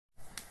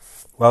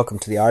Welcome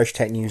to the Irish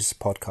Tech News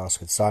podcast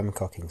with Simon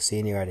Cocking,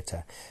 Senior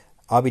Editor.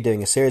 I'll be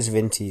doing a series of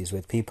interviews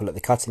with people at the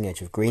cutting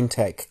edge of green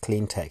tech,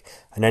 clean tech,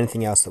 and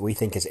anything else that we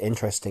think is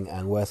interesting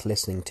and worth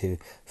listening to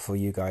for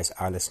you guys,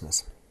 our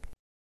listeners.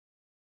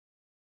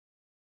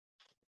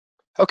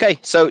 Okay,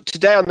 so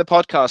today on the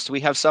podcast, we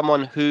have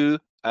someone who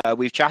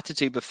we've chatted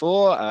to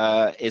before,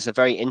 is a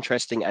very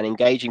interesting and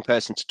engaging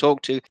person to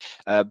talk to,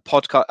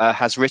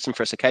 has written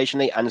for us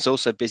occasionally, and is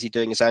also busy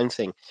doing his own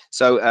thing.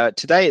 So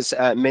today it's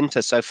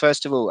Minter. So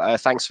first of all,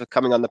 thanks for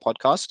coming on the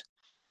podcast.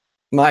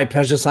 My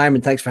pleasure,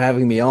 Simon. Thanks for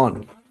having me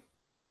on.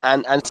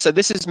 And so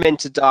this is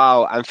Minter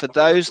Dahl. And for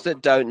those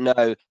that don't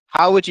know,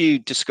 how would you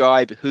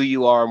describe who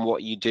you are and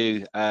what you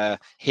do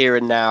here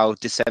and now,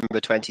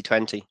 December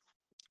 2020?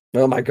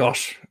 Oh my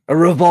gosh, a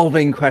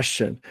revolving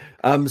question.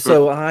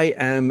 So I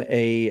am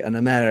an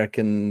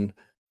American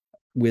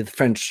with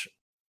French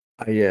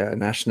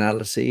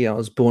nationality. I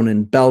was born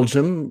in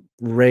Belgium,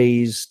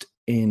 raised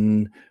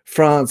in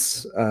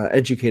France,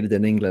 educated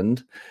in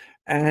England,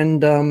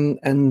 and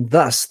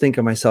thus think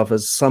of myself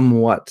as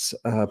somewhat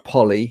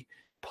polynational,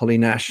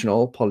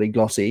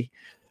 polyglossy.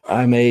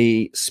 I'm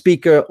a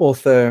speaker,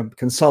 author,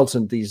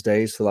 consultant these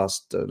days. For the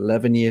last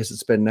 11 years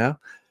it's been now.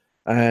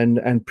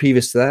 And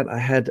previous to that, I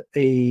had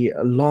a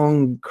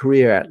long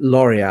career at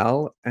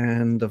L'Oreal,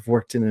 and I've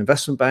worked in an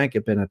investment bank.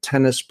 I've been a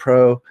tennis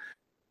pro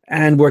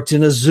and worked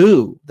in a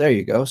zoo. There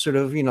you go. Sort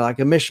of, like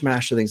a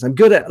mishmash of things. I'm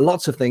good at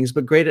lots of things,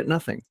 but great at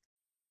nothing.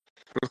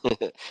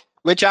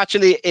 Which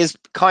actually is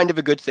kind of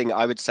a good thing,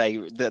 I would say.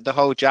 The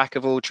whole jack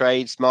of all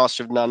trades,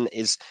 master of none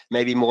is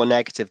maybe more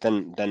negative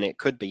than it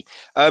could be.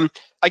 I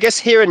guess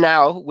here and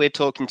now we're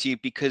talking to you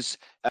because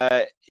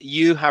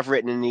you have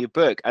written a new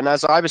book. And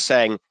as I was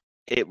saying,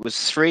 it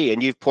was 3,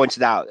 and you've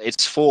pointed out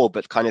it's 4,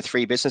 but kind of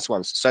 3 business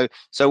ones. So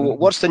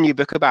what's the new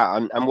book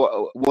about, and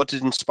what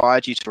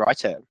inspired you to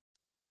write it?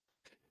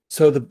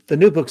 So the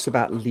new book's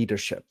about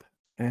leadership,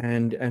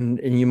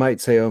 and you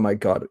might say, oh my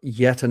God,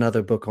 yet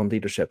another book on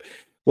leadership.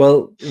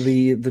 Well,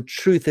 the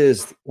truth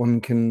is, one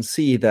can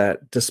see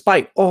that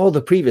despite all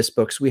the previous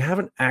books, we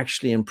haven't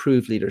actually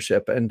improved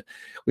leadership, and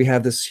we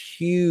have this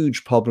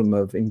huge problem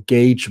of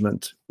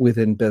engagement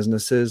within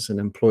businesses and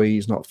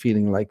employees not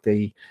feeling like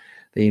they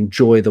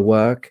enjoy the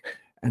work.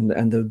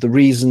 And the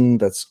reason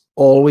that's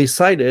always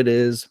cited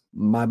is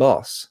my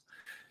boss.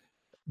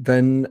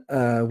 Then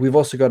we've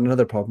also got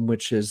another problem,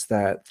 which is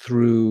that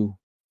through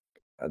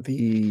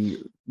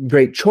the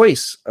great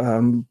choice,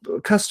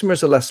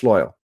 customers are less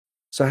loyal.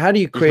 So how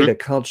do you create a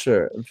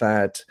culture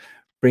that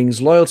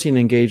brings loyalty and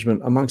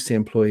engagement amongst the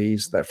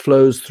employees, that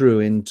flows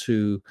through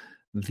into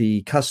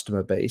the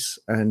customer base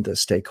and the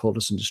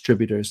stakeholders and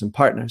distributors and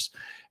partners?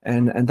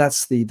 And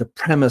that's the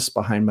premise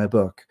behind my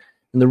book.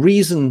 And the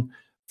reason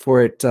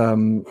for it,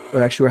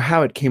 or actually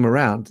how it came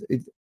around,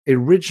 it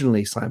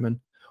originally, Simon,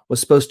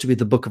 was supposed to be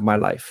the book of my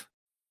life,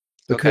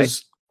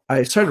 because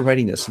I started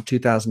writing this in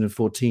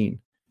 2014.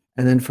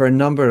 And then for a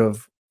number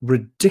of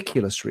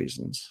ridiculous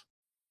reasons,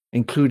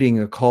 including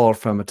a call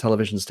from a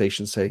television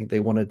station saying they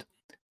wanted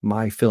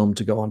my film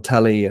to go on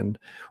telly,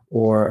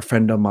 or a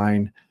friend of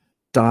mine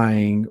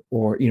dying,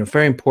 or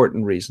very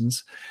important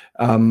reasons,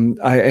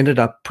 I ended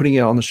up putting it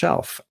on the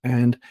shelf.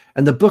 And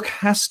the book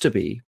has to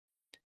be,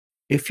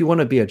 if you want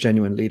to be a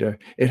genuine leader,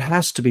 it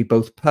has to be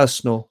both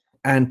personal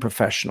and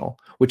professional,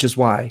 which is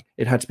why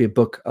it had to be a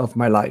book of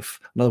my life.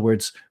 In other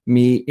words,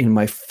 me in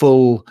my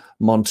full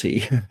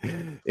Monty,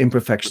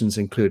 imperfections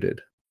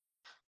included.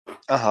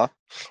 And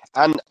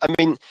I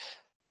mean,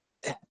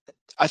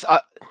 I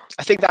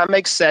think that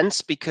makes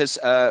sense, because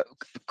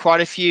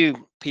quite a few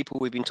people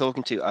we've been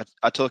talking to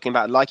are talking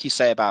about, like you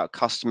say, about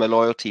customer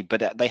loyalty,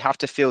 but they have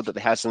to feel that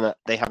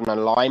they have an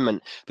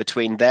alignment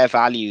between their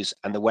values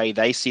and the way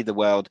they see the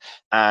world,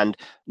 and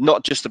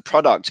not just the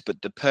product,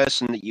 but the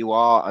person that you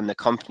are and the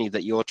company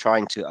that you're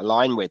trying to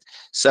align with.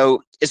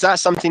 So is that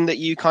something that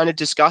you kind of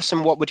discuss,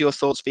 and what would your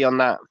thoughts be on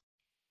that?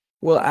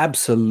 Well,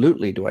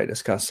 absolutely do I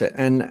discuss it.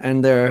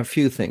 And there are a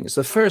few things.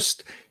 The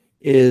first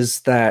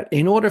is that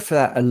in order for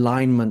that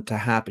alignment to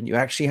happen, you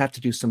actually have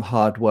to do some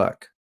hard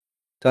work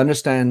to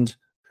understand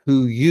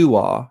who you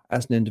are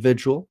as an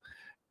individual,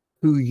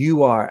 who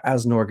you are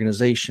as an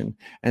organization.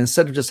 And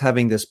instead of just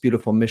having this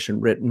beautiful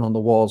mission written on the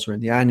walls or in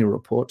the annual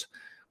report,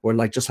 or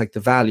just like the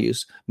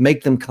values,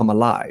 make them come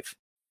alive.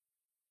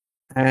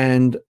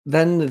 And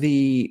then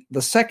the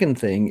second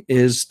thing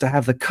is to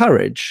have the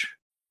courage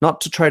not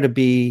to try to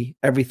be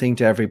everything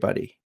to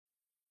everybody,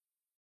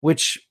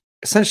 which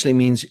essentially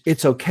means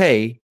it's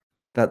okay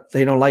that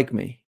they don't like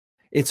me.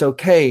 It's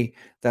okay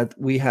that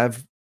we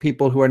have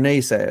people who are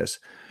naysayers.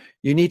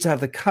 You need to have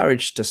the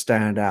courage to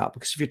stand out,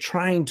 because if you're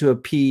trying to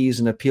appease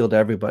and appeal to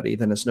everybody,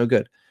 then it's no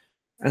good.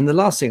 And the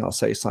last thing I'll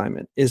say,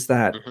 Simon, is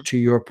that to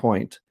your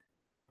point,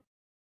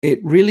 it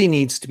really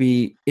needs to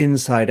be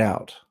inside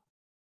out.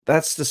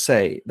 That's to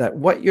say that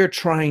what you're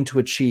trying to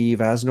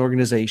achieve as an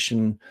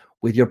organization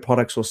with your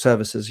products or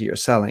services you're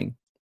selling,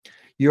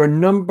 your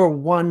number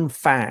one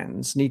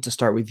fans need to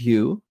start with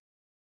you,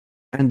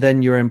 and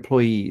then your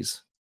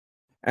employees.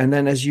 And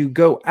then as you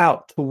go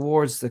out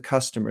towards the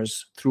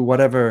customers through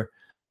whatever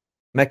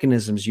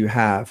mechanisms you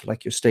have,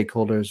 like your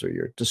stakeholders or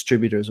your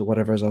distributors or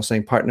whatever, as I was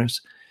saying,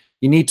 partners,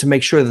 you need to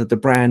make sure that the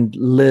brand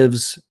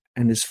lives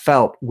and is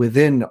felt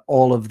within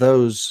all of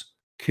those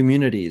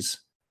communities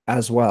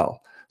as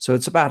well. So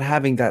it's about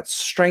having that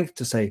strength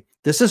to say,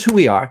 this is who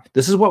we are,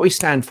 this is what we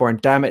stand for,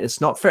 and damn it,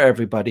 it's not for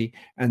everybody,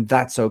 and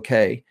that's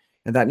okay.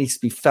 And that needs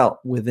to be felt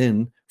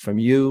within, from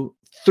you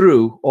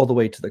through all the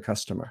way to the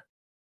customer.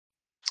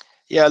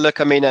 Yeah,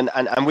 look, I mean,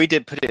 and we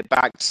did put it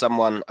back to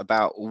someone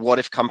about what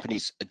if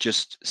companies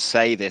just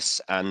say this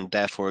and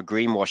therefore are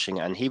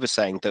greenwashing. And he was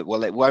saying that,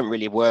 well, it won't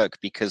really work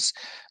because,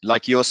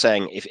 like you're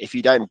saying, if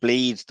you don't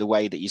bleed the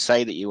way that you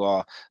say that you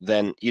are,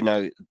 then, you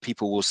know,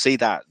 people will see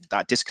that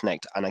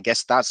disconnect. And I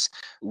guess that's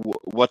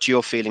what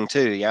you're feeling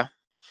too, yeah?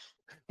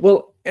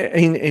 Well,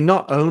 and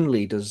not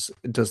only does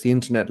the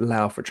internet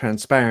allow for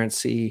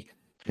transparency,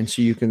 and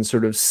so you can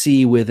sort of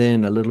see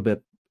within a little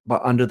bit,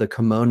 but under the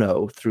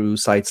kimono through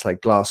sites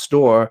like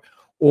Glassdoor,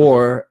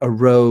 or a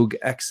rogue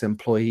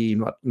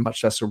ex-employee,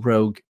 much less a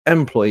rogue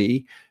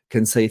employee,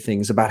 can say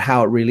things about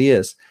how it really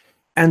is.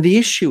 And the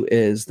issue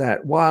is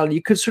that while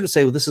you could sort of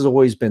say, well, this has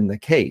always been the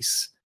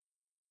case,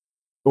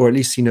 or at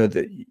least, you know,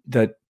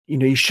 that you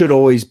know, you should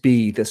always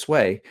be this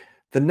way,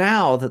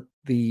 now that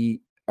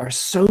are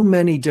so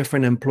many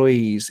different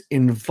employees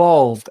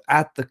involved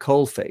at the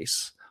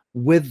coalface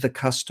with the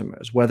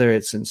customers, whether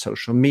it's in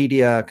social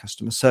media,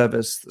 customer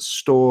service, the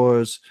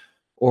stores,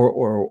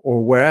 or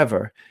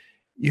wherever,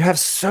 you have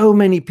so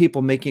many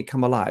people making it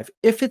come alive.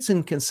 If it's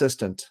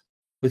inconsistent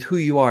with who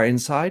you are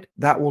inside,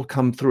 that will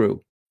come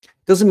through.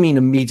 Doesn't mean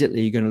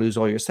immediately you're going to lose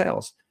all your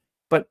sales,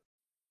 but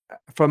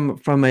from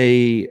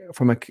a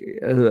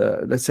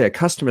let's say a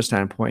customer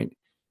standpoint,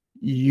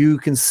 you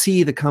can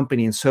see the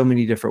company in so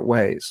many different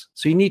ways.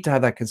 So you need to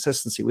have that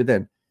consistency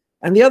within.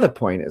 And the other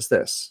point is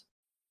this,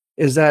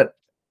 is that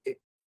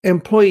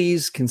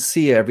employees can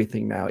see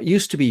everything now. It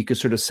used to be you could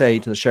sort of say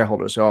to the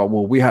shareholders, oh,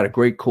 well, we had a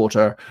great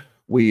quarter.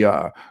 We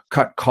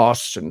cut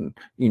costs and,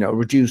 you know,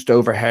 reduced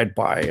overhead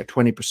by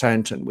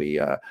 20%, and we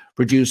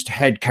reduced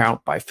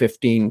headcount by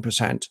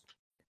 15%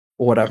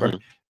 or whatever.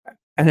 Mm-hmm.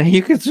 And then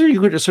you could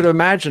just sort of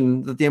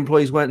imagine that the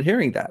employees weren't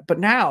hearing that. But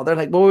now they're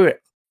like, well, wait,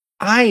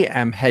 I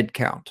am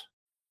headcount.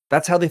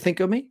 That's how they think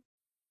of me.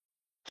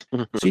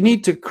 So you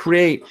need to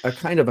create a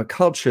kind of a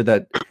culture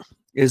that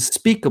is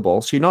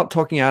speakable. So you're not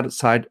talking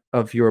outside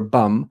of your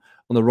bum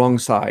on the wrong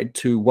side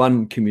to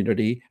one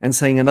community and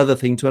saying another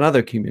thing to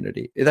another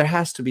community. There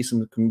has to be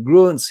some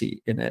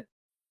congruency in it.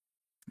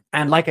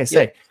 And like I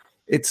say,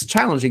 it's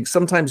challenging.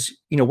 Sometimes,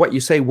 you know, what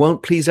you say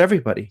won't please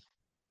everybody,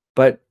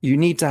 but you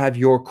need to have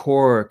your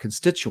core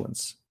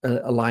constituents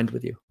aligned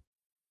with you.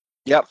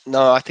 Yep.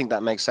 No, I think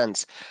that makes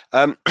sense.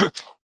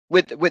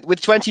 With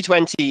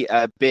 2020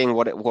 being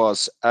what it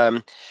was,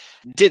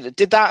 did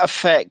that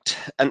affect?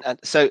 And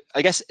so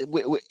I guess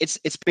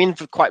it's been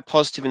quite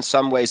positive in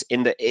some ways,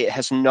 in that it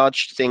has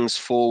nudged things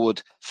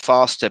forward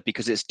faster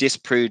because it's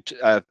disproved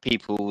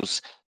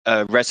people's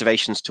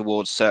reservations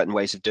towards certain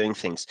ways of doing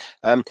things.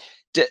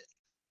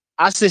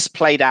 As this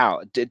played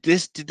out, did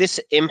this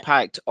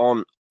impact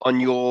on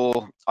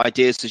your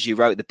ideas as you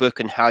wrote the book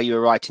and how you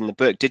were writing the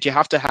book? Did you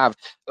have to have,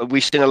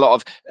 we've seen a lot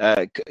of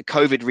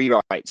COVID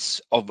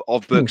rewrites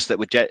of books that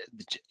were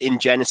in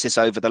Genesis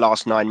over the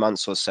last 9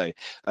 months or so.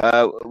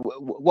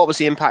 What was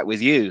the impact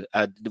with you?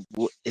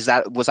 Was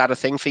that a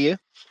thing for you?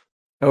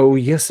 Oh,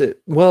 yes.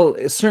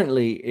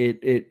 Certainly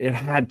it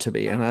had to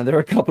be. And there are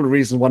a couple of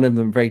reasons, one of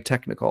them very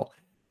technical.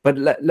 But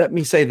let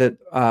me say that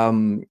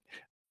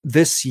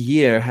this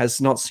year has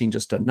not seen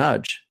just a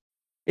nudge.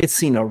 It's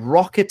seen a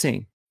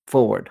rocketing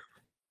forward,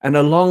 and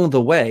along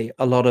the way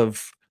a lot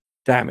of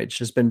damage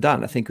has been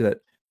done. I think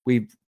that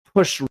we've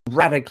pushed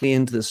radically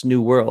into this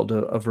new world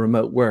of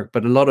remote work,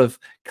 but a lot of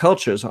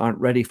cultures aren't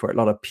ready for it. A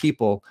lot of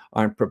people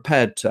aren't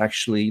prepared to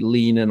actually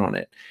lean in on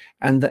it.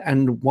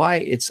 And why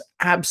it's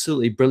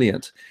absolutely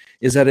brilliant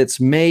is that it's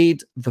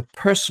made the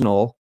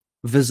personal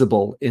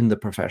visible in the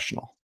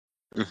professional.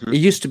 Mm-hmm. It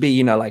used to be,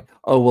 you know, like,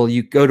 oh, well,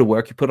 you go to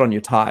work, you put on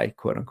your tie,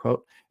 quote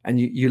unquote, and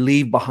you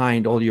leave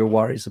behind all your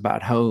worries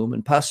about home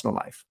and personal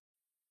life,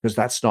 because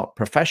that's not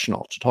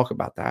professional to talk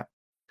about that.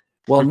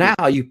 Well,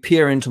 now you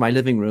peer into my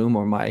living room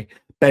or my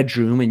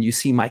bedroom and you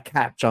see my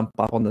cat jump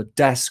up on the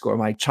desk, or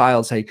my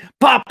child say,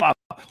 Papa,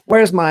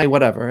 where's my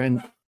whatever?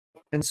 And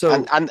so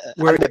and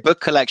the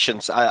book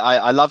collections.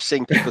 I love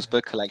seeing people's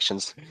book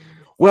collections.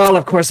 Well,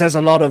 of course, there's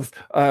a lot of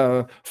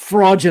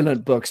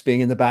fraudulent books being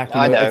in the back.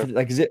 I know.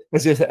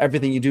 As if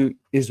everything you do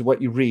is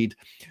what you read.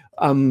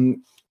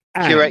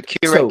 Curated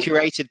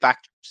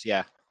backdrops,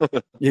 yeah.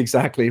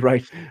 Exactly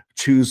right.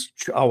 Choose.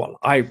 Oh well,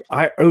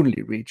 I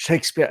only read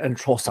Shakespeare and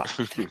Chaucer.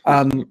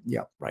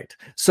 Yeah, right.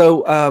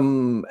 So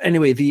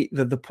anyway, the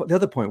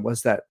other point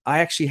was that I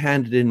actually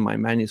handed in my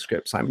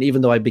manuscript, Simon,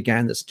 even though I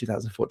began this in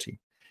 2014.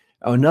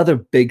 Another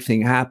big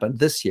thing happened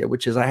this year,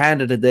 which is I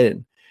handed it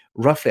in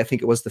roughly, I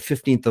think it was the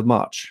 15th of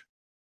March,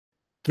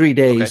 3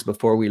 days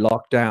before we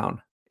locked down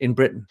in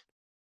Britain.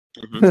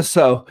 Mm-hmm.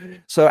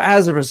 So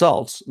as a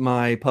result,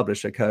 my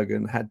publisher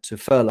Kogan had to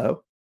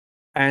furlough,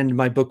 and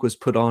my book was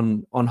put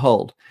on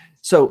hold.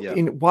 So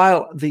Yeah.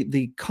 while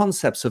the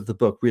concepts of the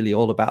book really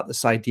all about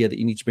this idea that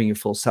you need to bring your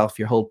full self,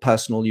 your whole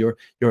personal, your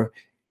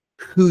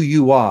who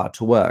you are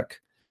to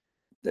work,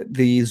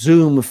 the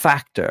Zoom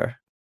factor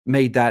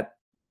made that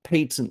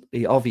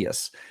patently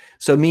obvious.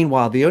 So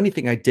meanwhile, the only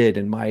thing I did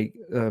in my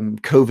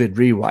COVID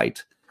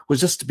rewrite was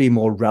just to be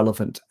more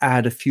relevant,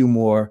 add a few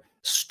more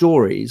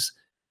stories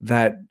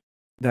that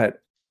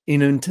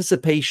in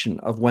anticipation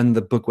of when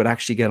the book would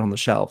actually get on the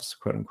shelves,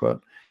 quote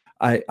unquote,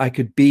 I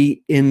could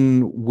be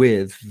in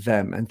with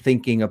them and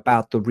thinking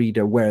about the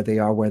reader, where they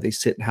are, where they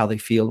sit, and how they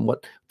feel, and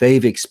what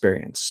they've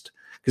experienced.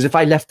 Because if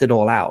I left it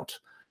all out,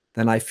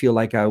 then I feel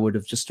like I would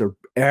have just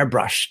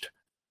airbrushed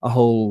a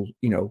whole,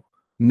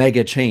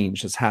 mega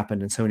change that's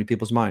happened in so many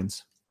people's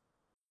minds.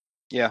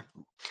 Yeah.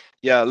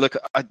 Look,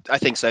 I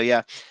think so.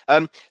 Yeah.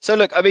 So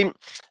look, I mean,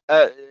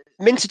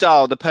 Minter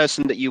Dahl, the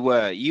person that you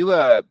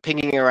were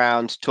pinging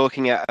around,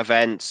 talking at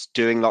events,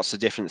 doing lots of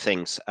different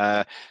things.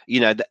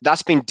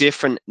 That's been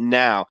different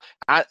now.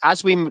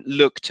 As we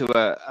look to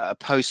a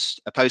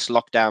post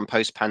lockdown,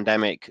 post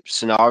pandemic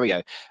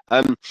scenario.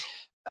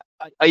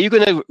 Are you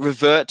going to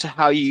revert to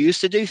how you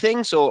used to do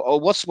things, or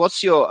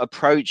what's your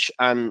approach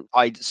and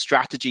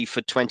strategy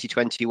for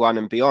 2021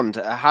 and beyond?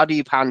 How do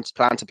you plan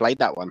to play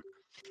that one?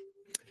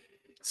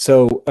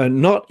 So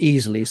not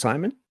easily,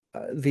 Simon.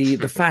 The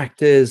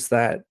fact is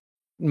that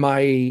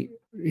my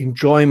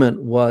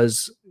enjoyment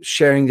was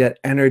sharing that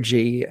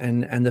energy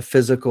and the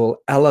physical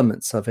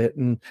elements of it,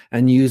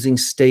 and using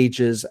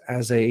stages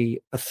as a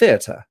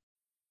theater.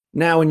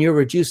 Now, when you're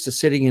reduced to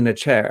sitting in a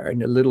chair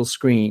and a little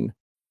screen,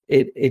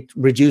 it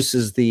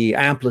reduces the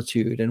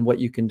amplitude and what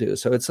you can do.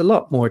 So it's a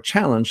lot more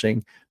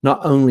challenging,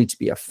 not only to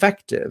be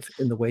effective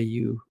in the way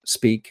you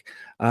speak,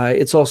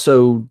 it's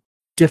also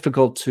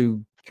difficult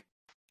to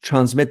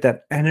transmit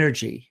that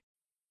energy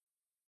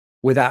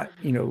without,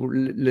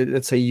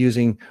 let's say,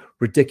 using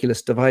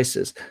ridiculous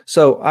devices.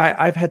 So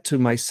I've had to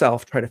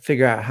myself try to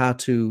figure out how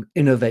to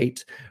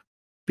innovate,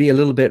 be a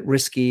little bit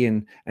risky,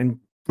 and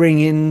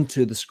bring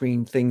into the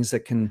screen things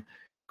that can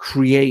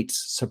create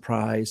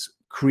surprise,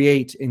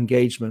 create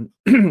engagement.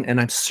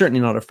 And I'm certainly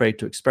not afraid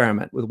to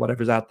experiment with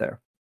whatever's out there.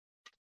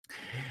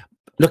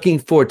 Looking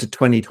forward to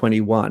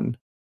 2021,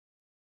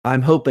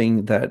 I'm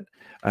hoping that,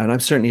 and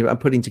I'm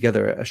putting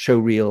together a show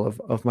reel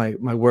of my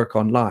work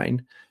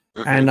online.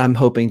 Mm-hmm. And I'm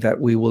hoping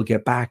that we will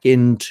get back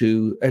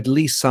into at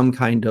least some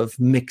kind of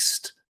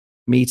mixed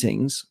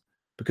meetings,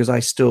 because I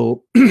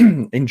still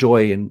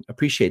enjoy and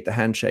appreciate the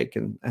handshake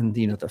and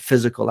the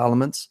physical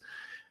elements.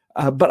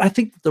 But I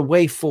think the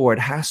way forward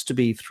has to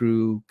be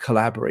through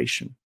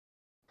collaboration.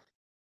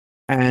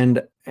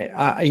 And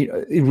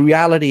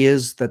reality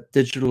is that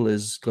digital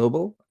is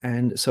global.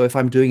 And so if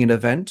I'm doing an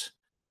event,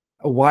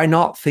 why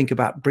not think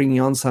about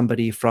bringing on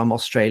somebody from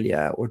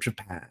Australia or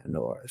Japan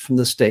or from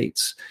the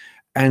States,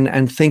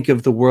 and think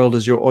of the world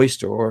as your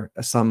oyster, or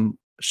as some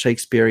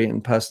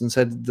Shakespearean person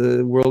said,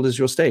 the world is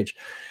your stage.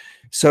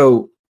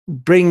 So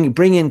bring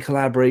in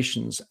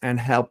collaborations and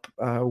help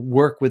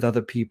work with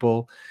other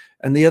people.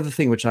 And the other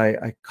thing, which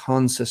I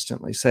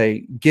consistently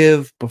say,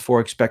 give before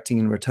expecting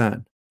in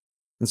return.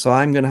 And so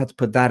I'm going to have to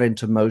put that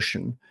into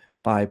motion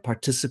by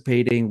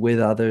participating with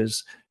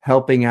others,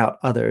 helping out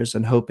others,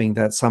 and hoping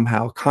that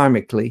somehow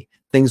karmically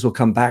things will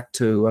come back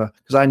to,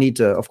 because I need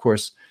to, of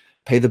course,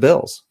 pay the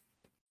bills.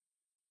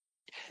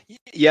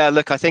 Yeah,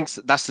 look, I think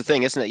that's the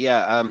thing, isn't it?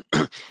 Yeah,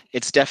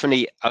 it's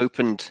definitely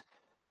opened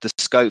the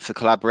scope for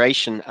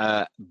collaboration,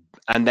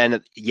 and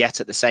then yet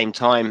at the same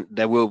time,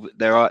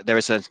 there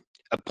is a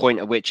point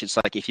at which it's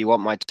like, if you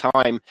want my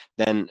time,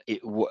 then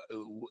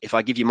if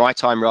I give you my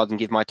time rather than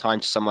give my time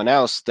to someone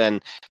else,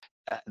 then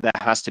there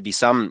has to be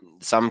some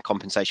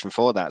compensation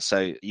for that.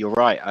 So you're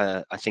right.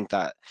 I think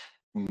that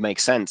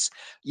makes sense.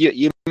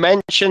 You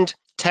mentioned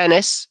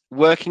tennis,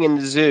 working in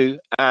the zoo,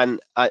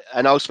 and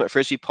an ultimate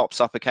frisbee pops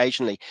up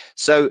occasionally.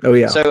 So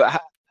So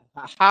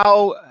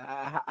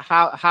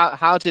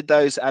how did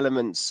those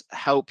elements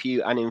help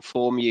you and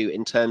inform you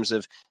in terms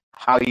of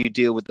how you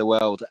deal with the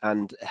world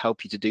and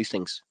help you to do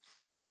things?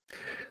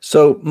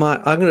 So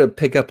I'm going to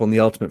pick up on the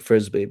ultimate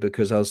frisbee,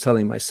 because I was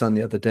telling my son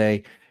the other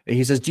day.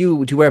 He says, "Do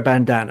you wear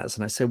bandanas?"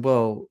 And I said,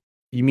 "Well,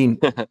 you mean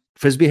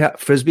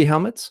frisbee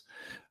helmets?"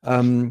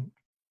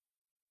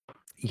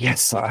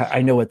 Yes,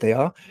 I know what they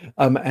are.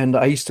 And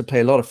I used to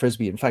play a lot of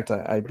frisbee. In fact,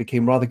 I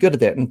became rather good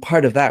at it. And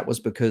part of that was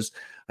because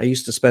I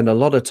used to spend a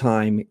lot of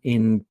time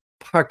in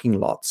parking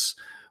lots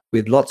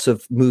with lots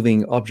of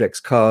moving objects,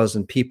 cars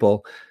and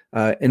people,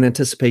 in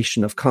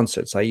anticipation of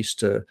concerts. I used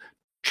to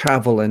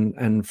travel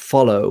and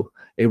follow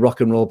a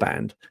rock and roll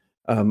band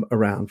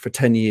around for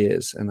 10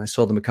 years, and I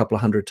saw them a couple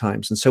of hundred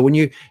times. And so when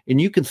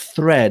you can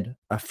thread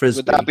a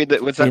frisbee,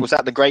 was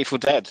that the Grateful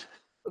Dead?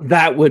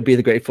 That would be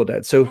the Grateful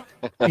Dead. So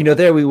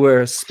there we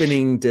were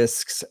spinning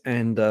discs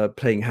and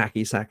playing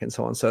hacky sack and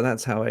so on. So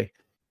that's how I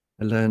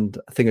learned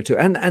a thing or two.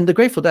 And the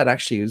Grateful Dead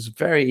actually is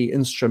very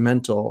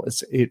instrumental.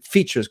 It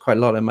features quite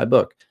a lot in my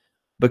book,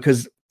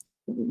 because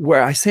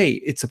where I say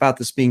it's about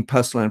this being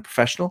personal and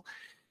professional,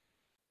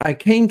 I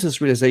came to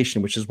this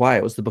realization, which is why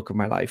it was the book of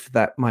my life,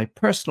 that my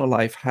personal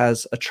life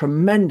has a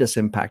tremendous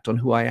impact on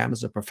who I am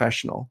as a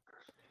professional.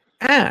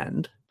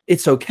 And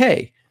it's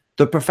okay.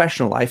 The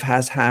professional life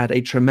has had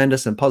a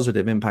tremendous and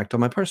positive impact on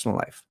my personal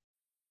life.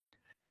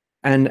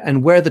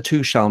 And where the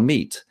two shall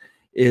meet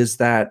is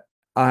that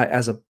I,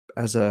 as a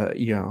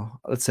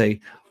let's say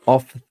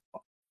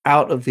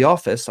out of the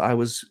office, I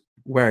was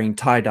wearing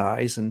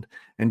tie-dyes and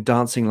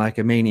dancing like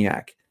a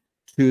maniac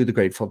to the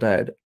Grateful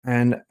Dead.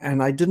 And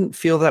I didn't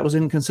feel that was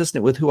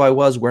inconsistent with who I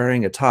was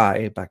wearing a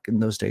tie back in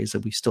those days,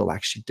 that we still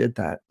actually did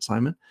that,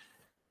 Simon,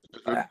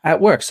 at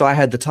work. So I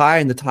had the tie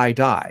and the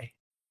tie-dye.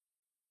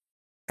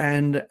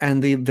 And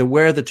the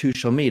where the two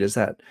shall meet is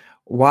that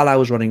while I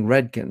was running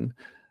Redken,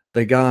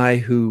 the guy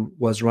who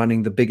was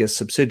running the biggest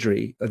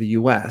subsidiary of the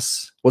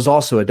US was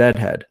also a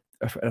Deadhead,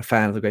 a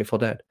fan of the Grateful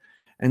Dead.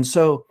 And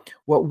so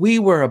what we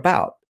were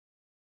about,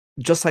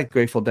 just like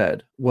Grateful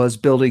Dead, was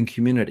building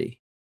community.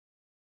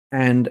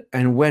 And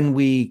when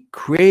we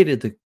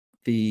created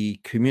the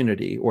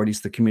community, or at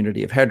least the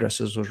community of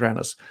hairdressers was around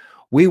us,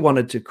 we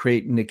wanted to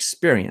create an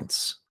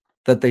experience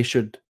that they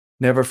should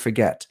never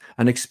forget,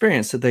 an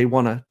experience that they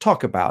want to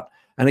talk about,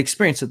 an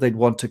experience that they'd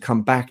want to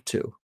come back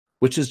to,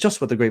 which is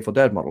just what the Grateful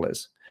Dead model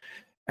is.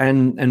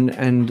 And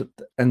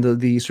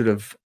the sort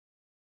of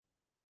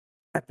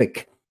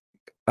epic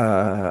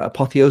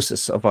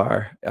apotheosis of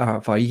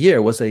our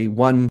year was a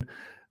one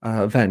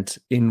event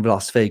in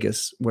Las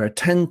Vegas where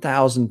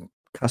 10,000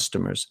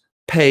 customers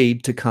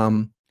paid to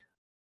come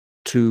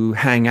to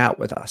hang out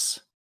with us.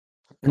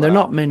 And there are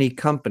not many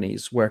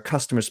companies where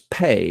customers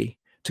pay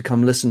to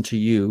come listen to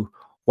you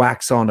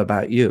wax on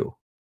about you.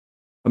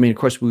 I mean, of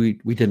course, we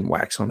didn't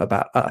wax on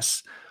about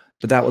us,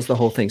 but that was the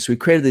whole thing. So we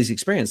created these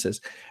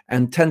experiences,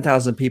 and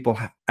 10,000 people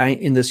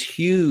in this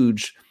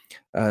huge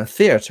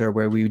theater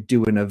where we would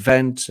do an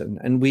event,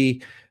 and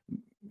we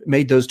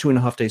made those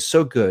 2.5 days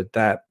so good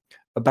that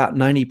about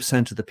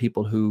 90% of the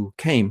people who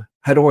came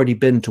had already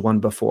been to one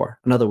before.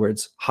 In other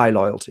words, high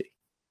loyalty.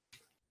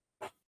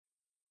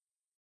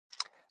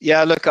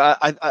 Yeah, look,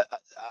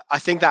 I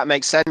think that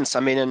makes sense. I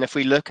mean, and if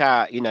we look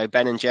at,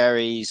 Ben and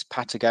Jerry's,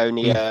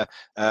 Patagonia,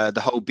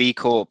 the whole B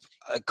Corp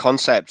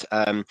concept,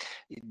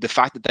 the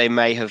fact that they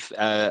may have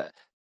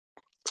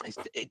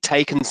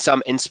taken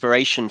some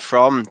inspiration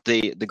from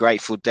the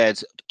Grateful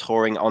Dead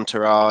touring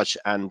entourage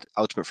and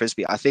Ultimate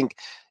Frisbee, I think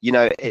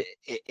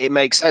it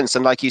makes sense.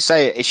 And like you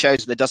say, it shows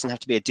that there doesn't have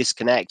to be a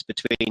disconnect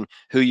between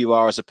who you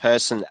are as a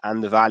person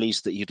and the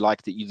values that you'd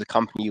like the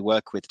company you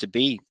work with to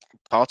be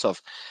part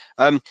of.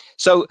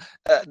 So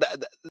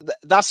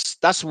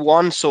that's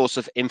one source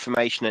of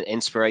information and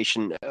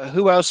inspiration.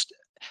 Who else?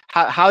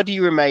 How do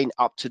you remain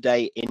up to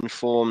date,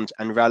 informed,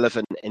 and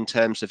relevant in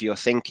terms of your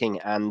thinking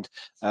and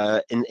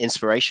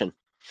inspiration?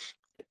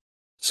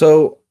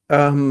 So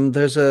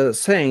there's a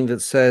saying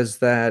that says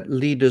that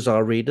leaders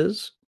are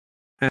readers,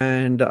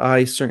 and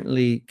I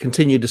certainly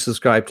continue to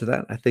subscribe to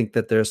that. I think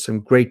that there's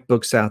some great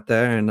books out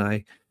there, and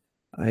I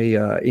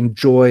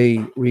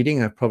enjoy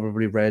reading. I've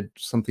probably read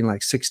something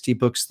like 60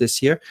 books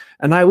this year,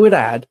 and I would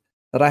add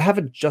that I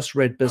haven't just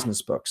read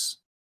business books.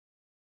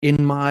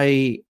 In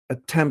my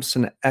attempts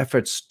and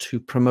efforts to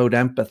promote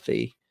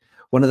empathy,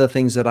 one of the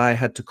things that I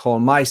had to call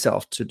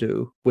myself to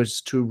do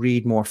was to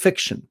read more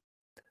fiction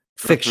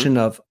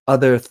of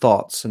other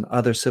thoughts and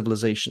other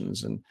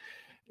civilizations,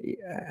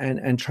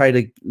 and try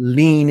to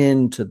lean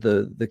into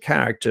the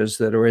characters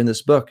that are in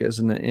this book as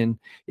in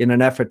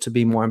an effort to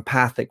be more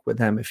empathic with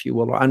them, if you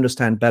will, or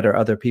understand better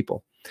other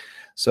people.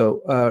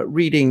 So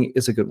reading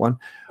is a good one.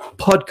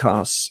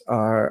 Podcasts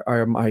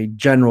are my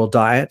general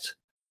diet.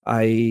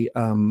 I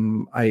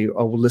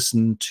will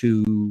listen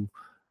to,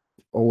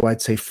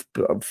 I'd say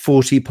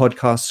 40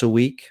 podcasts a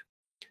week.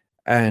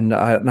 And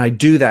I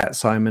do that,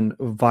 Simon,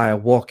 via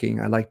walking.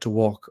 I like to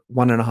walk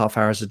 1.5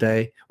 hours a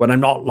day when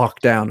I'm not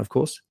locked down, of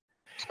course.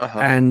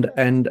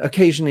 And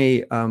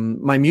occasionally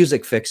my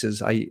music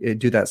fixes. I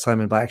do that,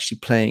 Simon, by actually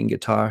playing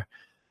guitar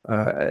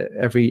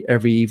every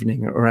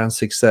evening around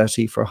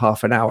 6:30 for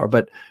half an hour.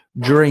 But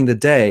during the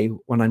day,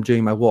 when I'm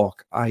doing my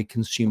walk, I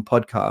consume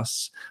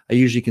podcasts. I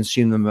usually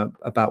consume them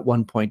about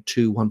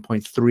 1.2,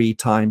 1.3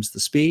 times the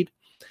speed.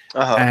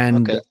 They're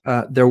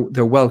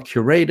well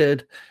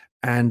curated,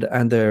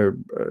 and they're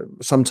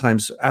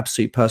sometimes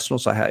absolutely personal.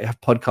 So I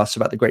have podcasts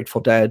about the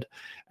Grateful Dead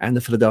and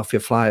the Philadelphia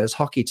Flyers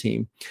hockey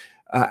team,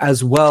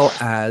 as well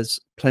as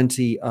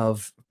plenty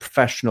of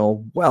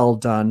professional,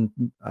 well-done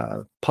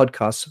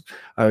podcasts.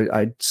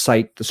 I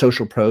cite The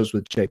Social Pros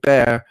with Jay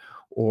Baer,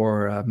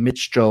 or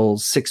Mitch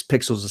Joel's 6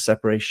 Pixels of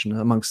Separation,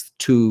 amongst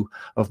two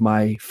of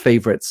my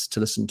favorites to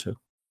listen to.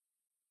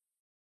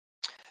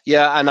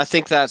 Yeah, and I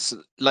think that's,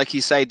 like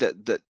you say,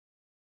 that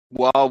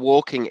while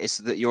walking is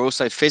that you're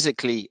also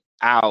physically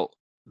out,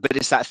 but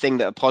it's that thing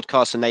that a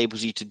podcast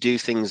enables you to do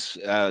things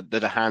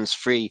that are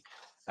hands-free.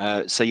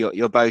 So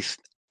you're both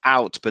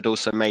out, but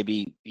also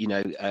maybe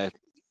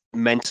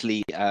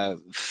mentally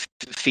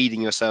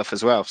feeding yourself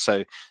as well.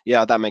 So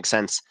yeah, that makes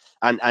sense.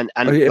 And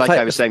like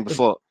I was saying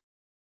before,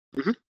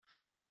 I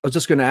was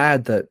just going to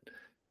add that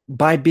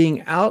by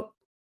being out,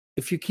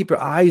 if you keep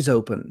your eyes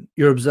open,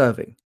 you're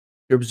observing.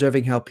 You're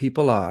observing how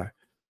people are,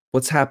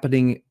 what's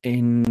happening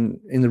in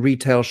the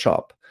retail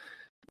shop.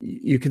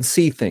 You can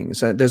see things.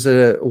 There's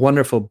a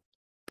wonderful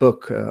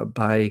book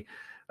by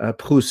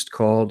Proust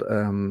called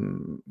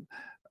in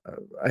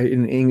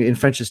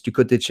French it's Du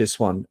Côté de chez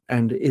Swann,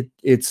 and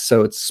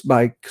it's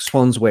by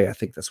Swann's Way, I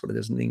think that's what it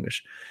is in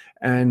English,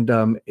 and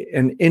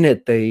in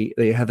it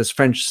they have this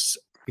French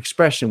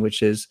expression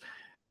which is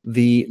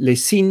les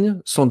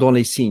signes sont dans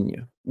les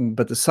signes,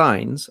 but the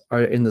signs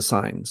are in the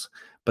signs,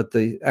 but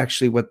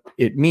actually what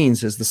it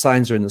means is the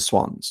signs are in the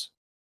swans.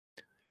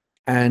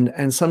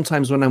 And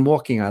sometimes when I'm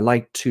walking, I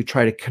like to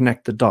try to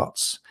connect the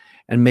dots,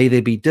 and may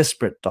they be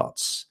disparate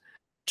dots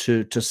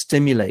to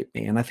stimulate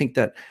me. And I think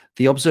that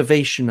the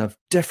observation of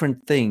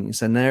different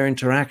things and their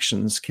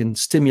interactions can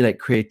stimulate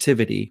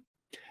creativity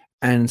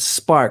and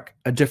spark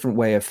a different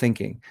way of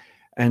thinking.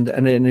 And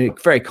in a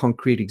very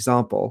concrete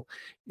example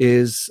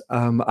is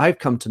I've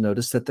come to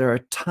notice that there are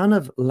a ton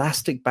of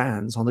elastic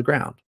bands on the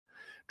ground,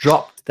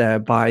 dropped there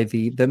by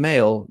the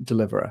mail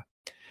deliverer.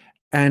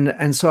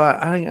 And so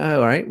I think,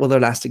 all right, well, there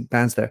are elastic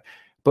bands there.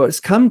 But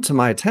it's come to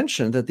my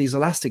attention that these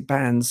elastic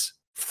bands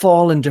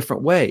fall in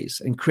different ways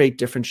and create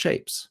different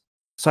shapes.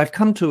 So I've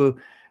come to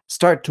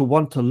start to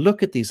want to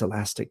look at these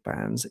elastic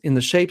bands in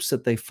the shapes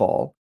that they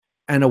fall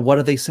and what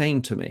are they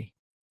saying to me?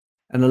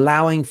 And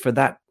allowing for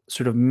that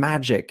sort of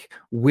magic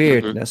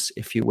weirdness,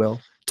 if you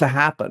will, to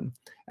happen.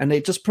 And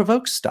it just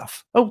provokes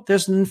stuff. Oh,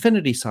 there's an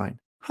infinity sign.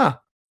 Huh,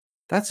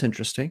 that's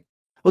interesting.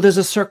 Oh, there's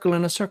a circle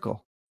in a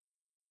circle.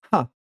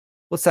 Huh,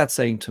 what's that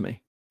saying to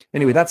me?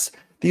 Anyway,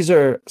 these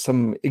are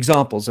some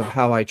examples of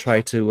how I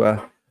try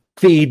to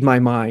feed my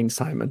mind,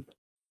 Simon.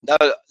 No,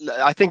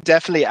 I think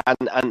definitely,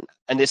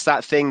 and it's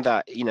that thing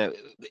that, you know,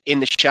 in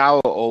the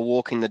shower or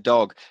walking the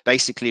dog,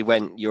 basically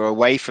when you're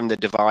away from the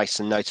device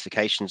and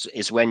notifications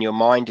is when your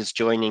mind is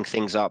joining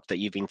things up that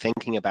you've been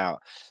thinking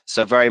about.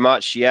 So very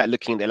much, yeah,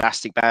 looking at the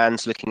elastic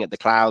bands, looking at the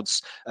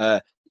clouds,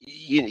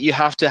 you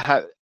have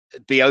to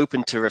be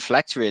open to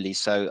reflect, really.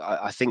 So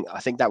I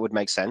think that would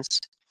make sense.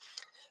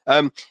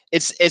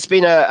 It's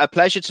been a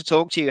pleasure to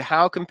talk to you.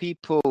 How can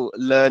people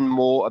learn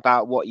more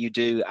about what you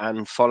do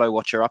and follow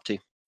what you're up to?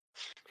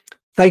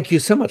 Thank you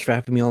so much for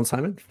having me on,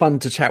 Simon. Fun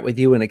to chat with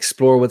you and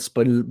explore what's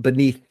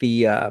beneath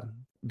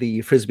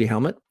the Frisbee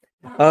helmet.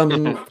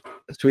 Should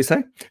we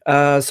say?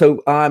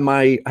 So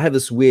I have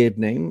this weird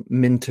name,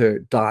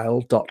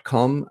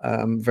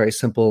 minterdial.com. Very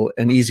simple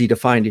and easy to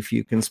find if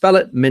you can spell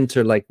it.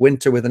 Minter like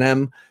winter with an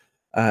M,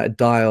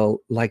 dial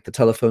like the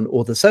telephone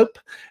or the soap.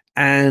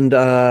 And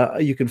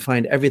you can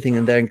find everything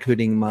in there,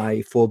 including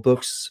my 4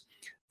 books,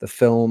 the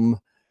film,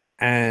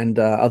 and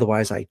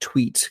otherwise I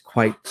tweet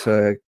quite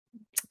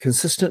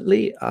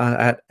consistently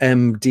at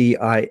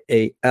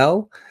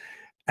MDIAL.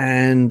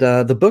 And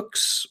the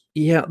books,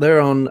 yeah,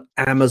 they're on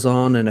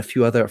Amazon and a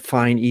few other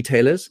fine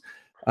e-tailers.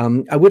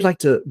 I would like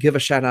to give a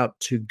shout out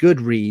to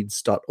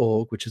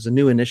goodreads.org, which is a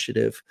new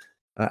initiative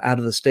out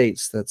of the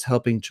States that's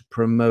helping to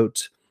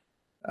promote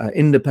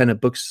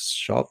independent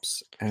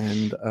bookshops,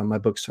 and my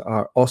books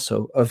are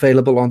also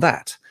available on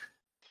that.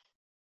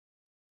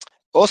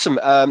 Awesome.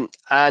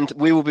 And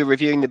we will be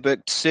reviewing the book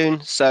soon,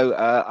 so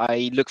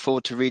I look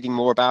forward to reading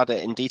more about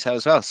it in detail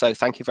as well. So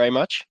thank you very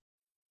much.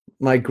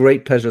 My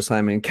great pleasure,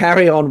 Simon.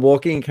 Carry on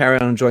walking, carry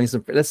on enjoying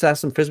some. Let's have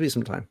some Frisbee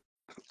sometime.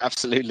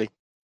 Absolutely.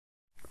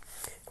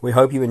 We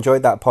hope you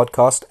enjoyed that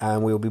podcast,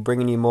 and we will be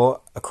bringing you more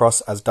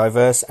across as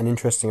diverse and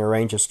interesting a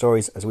range of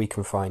stories as we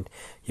can find.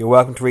 You're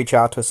welcome to reach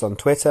out to us on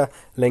Twitter,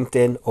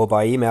 LinkedIn, or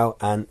by email,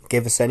 and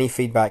give us any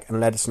feedback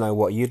and let us know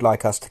what you'd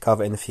like us to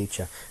cover in the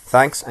future.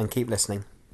 Thanks, and keep listening.